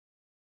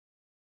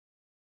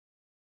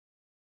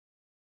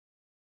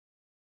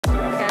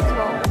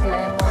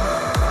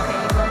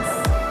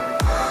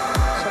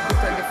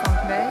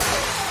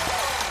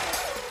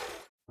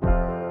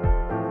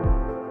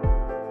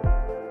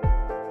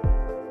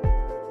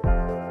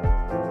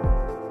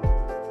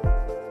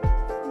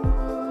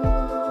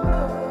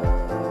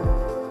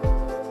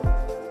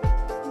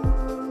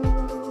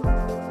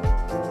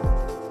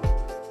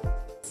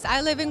I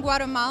live in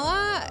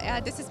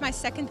Guatemala. This is my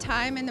second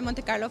time in the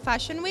Montecarlo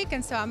Fashion Week,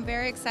 and so I'm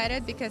very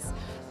excited because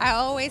I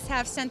always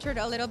have centered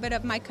a little bit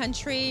of my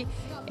country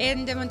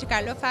in the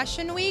Montecarlo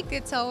Fashion Week.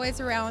 It's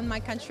always around my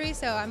country,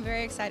 so I'm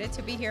very excited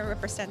to be here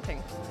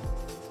representing.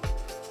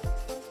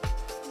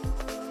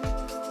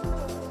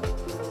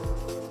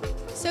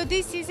 So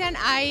this season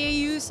I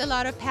use a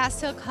lot of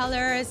pastel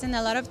colors and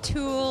a lot of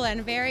tulle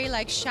and very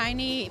like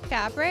shiny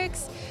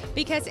fabrics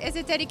because it's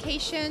a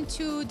dedication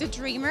to the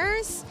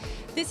dreamers.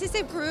 This is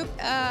a group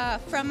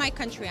from my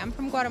country. I'm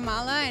from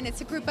Guatemala, and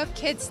it's a group of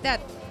kids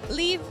that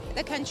leave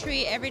the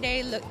country every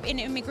day in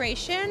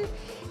immigration,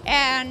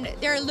 and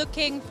they're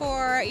looking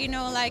for, you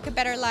know, like a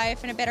better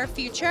life and a better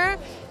future.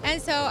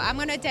 And so I'm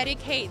gonna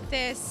dedicate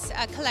this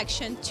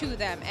collection to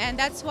them, and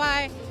that's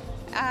why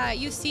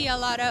you see a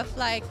lot of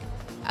like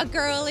a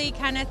girly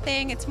kind of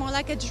thing. It's more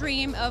like a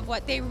dream of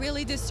what they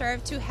really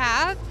deserve to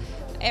have.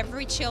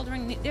 Every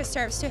children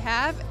deserves to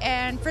have,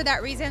 and for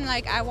that reason,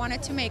 like, I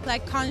wanted to make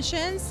like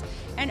conscience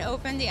and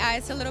open the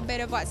eyes a little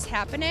bit of what's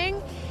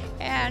happening.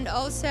 And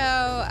also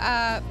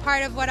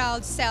part of what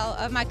I'll sell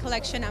of my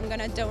collection, I'm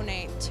gonna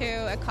donate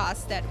to a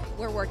cause that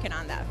we're working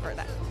on that for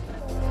that.